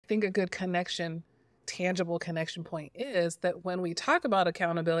think a good connection, tangible connection point is that when we talk about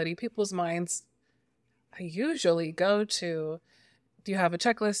accountability, people's minds usually go to, do you have a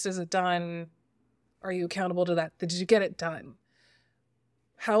checklist? Is it done? Are you accountable to that? Did you get it done?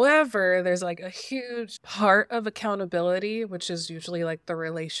 However, there's like a huge part of accountability, which is usually like the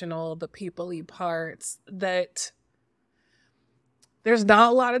relational, the people-y parts that there's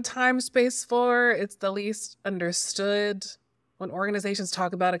not a lot of time space for. It's the least understood. When organizations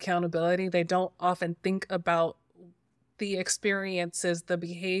talk about accountability, they don't often think about the experiences, the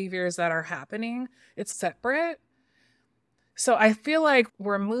behaviors that are happening. It's separate. So I feel like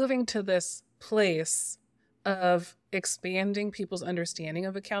we're moving to this place of expanding people's understanding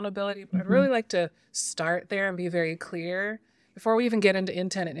of accountability. But I'd really like to start there and be very clear before we even get into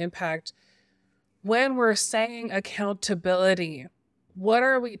intent and impact. When we're saying accountability, what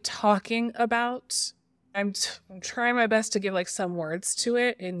are we talking about? I'm trying my best to give like some words to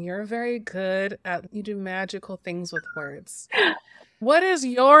it, and you're very good at, you do magical things with words. What is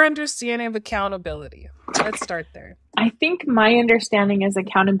your understanding of accountability? Let's start there. I think my understanding is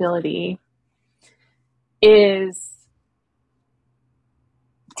accountability is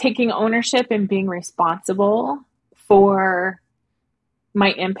taking ownership and being responsible for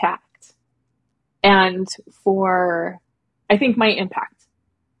my impact and for, I think, my impact.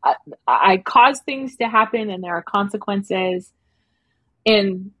 I cause things to happen and there are consequences,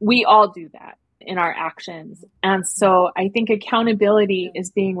 and we all do that in our actions. And so I think accountability is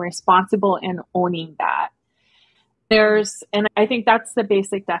being responsible and owning that. And I think that's the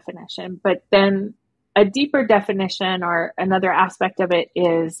basic definition, but then a deeper definition or another aspect of it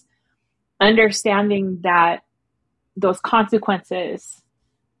is understanding that those consequences,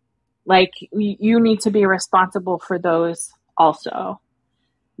 like you need to be responsible for those also,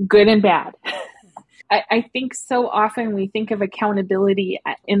 good and bad. I think so often we think of accountability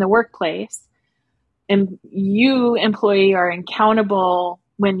in the workplace, and you, employee, are accountable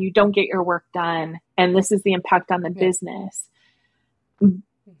when you don't get your work done, and this is the impact on the business.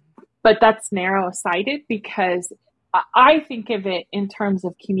 But that's narrow-sighted because I think of it in terms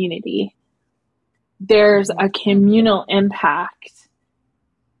of community. There's a communal impact,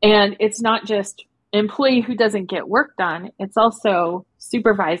 and it's not just employee who doesn't get work done. It's also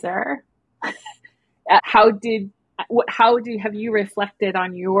supervisor. Have you reflected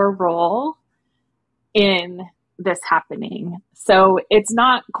on your role in this happening? So it's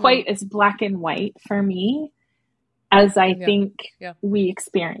not quite as black and white for me as I think we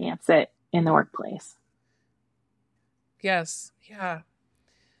experience it in the workplace. Yes. Yeah.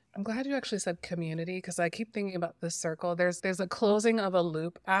 I'm glad you actually said community, because I keep thinking about this circle. There's a closing of a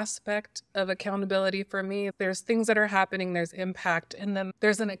loop aspect of accountability for me. There's things that are happening, there's impact, and then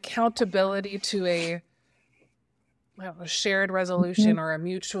there's an accountability to a shared resolution or a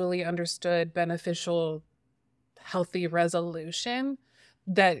mutually understood, beneficial, healthy resolution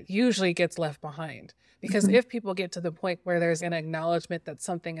that usually gets left behind. Because if people get to the point where there's an acknowledgement that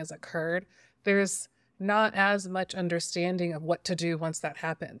something has occurred, there's not as much understanding of what to do once that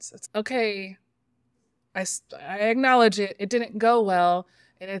happens. It's okay, I acknowledge it. It didn't go well.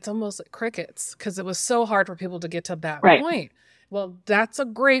 And it's almost like crickets because it was so hard for people to get to that point. Well, that's a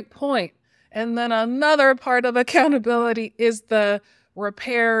great point. And then another part of accountability is the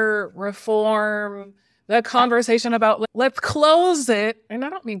repair, reform, the conversation about let's close it. And I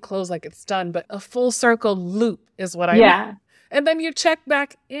don't mean close like it's done, but a full circle loop is what I mean. And then you check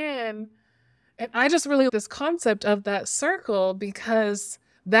back in. And I just really like this concept of that circle because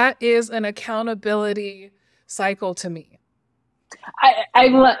that is an accountability cycle to me. I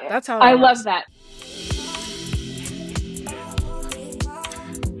love that.